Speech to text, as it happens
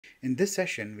In this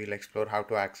session, we'll explore how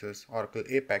to access Oracle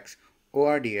Apex,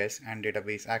 ORDS, and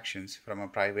database actions from a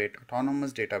private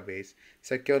autonomous database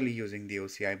securely using the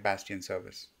OCI Bastion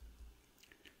service.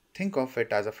 Think of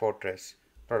it as a fortress,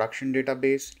 production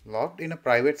database locked in a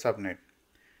private subnet.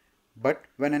 But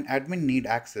when an admin needs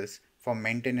access for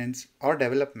maintenance or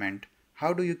development,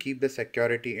 how do you keep the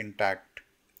security intact?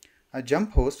 A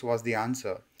jump host was the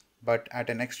answer, but at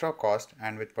an extra cost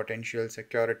and with potential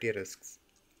security risks.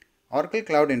 Oracle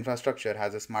Cloud Infrastructure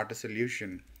has a smarter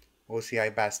solution,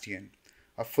 OCI Bastion,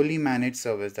 a fully managed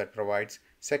service that provides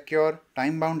secure,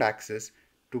 time-bound access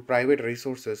to private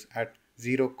resources at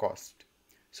zero cost.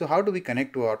 So how do we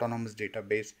connect to our autonomous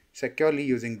database securely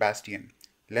using Bastion?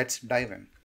 Let's dive in.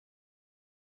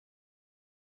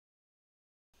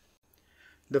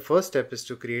 The first step is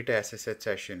to create a SSH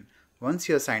session. Once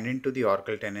you are signed into the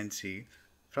Oracle tenancy,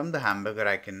 from the hamburger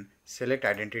icon, select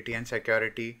Identity and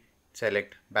Security,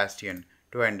 select Bastion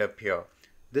to end up here.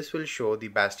 This will show the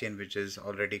Bastion which is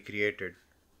already created.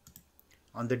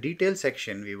 On the details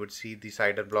section, we would see the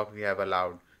CIDR block we have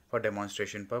allowed. For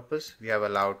demonstration purpose, we have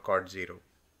allowed CORD 0.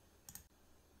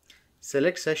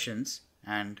 Select Sessions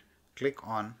and click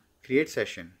on Create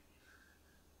Session.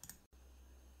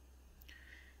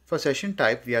 For session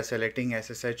type, we are selecting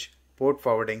SSH port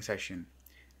forwarding session.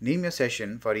 Name your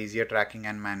session for easier tracking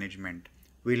and management.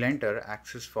 We'll enter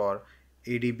access for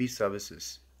ADB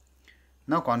services.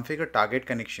 Now configure target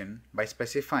connection by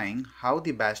specifying how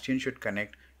the Bastion should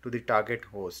connect to the target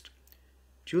host.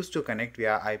 Choose to connect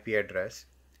via IP address,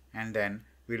 and then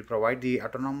we'll provide the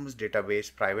autonomous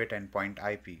database private endpoint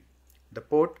IP. The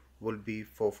port will be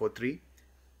 443.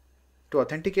 To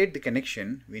authenticate the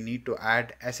connection, we need to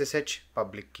add SSH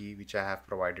public key, which I have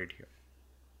provided here.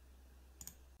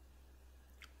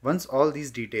 Once all these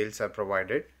details are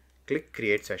provided, click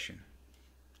Create Session.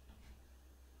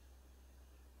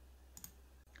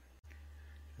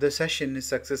 The session is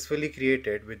successfully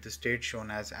created with the state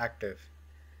shown as active,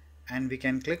 and we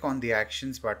can click on the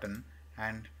Actions button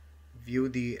and view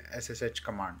the SSH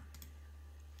command.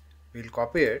 We'll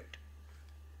copy it.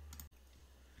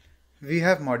 We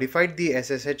have modified the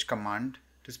SSH command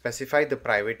to specify the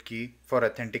private key for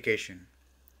authentication.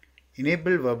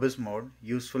 Enable verbose mode,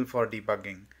 useful for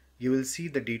debugging. You will see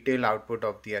the detailed output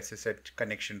of the SSH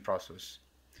connection process.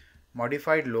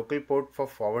 Modified local port for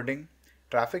forwarding.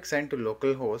 Traffic sent to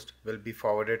local host will be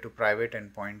forwarded to private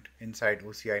endpoint inside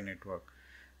OCI network.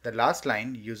 The last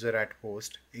line, user at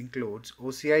host, includes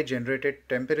OCI generated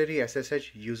temporary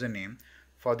SSH username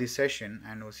for the session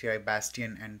and OCI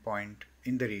Bastion endpoint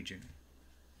in the region.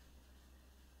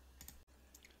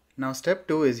 Now step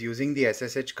 2 is using the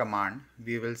SSH command.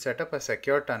 We will set up a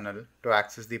secure tunnel to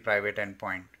access the private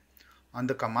endpoint. On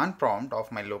the command prompt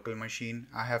of my local machine,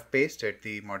 I have pasted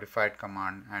the modified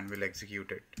command and will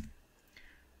execute it.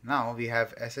 Now we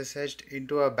have SSH'd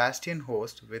into a Bastion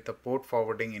host with a port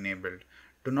forwarding enabled.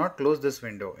 Do not close this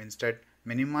window, instead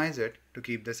minimize it to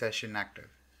keep the session active.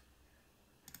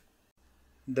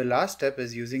 The last step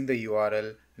is using the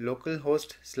URL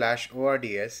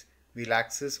localhost/ords. We'll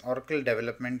access Oracle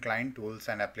Development Client Tools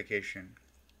and Application.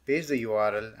 Paste the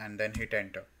URL and then hit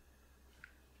enter.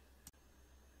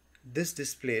 This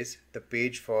displays the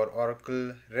page for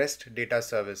Oracle REST Data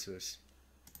Services.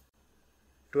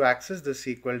 To access the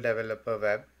SQL Developer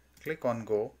Web, click on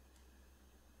Go.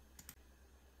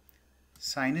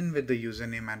 Sign in with the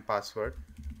username and password.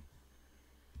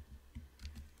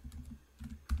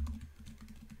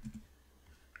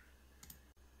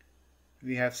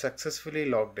 We have successfully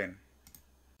logged in.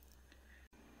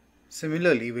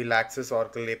 Similarly, we'll access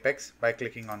Oracle Apex by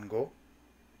clicking on Go.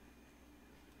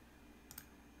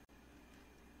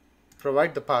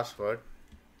 Provide the password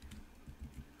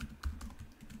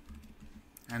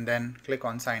and then click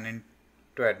on Sign in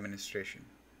to administration.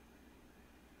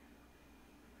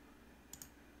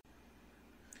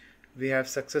 We have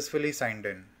successfully signed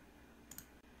in.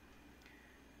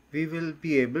 We will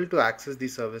be able to access the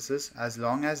services as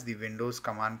long as the Windows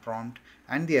command prompt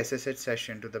and the SSH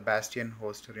session to the Bastion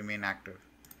host remain active.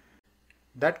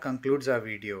 That concludes our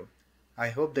video. I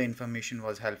hope the information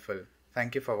was helpful.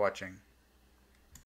 Thank you for watching.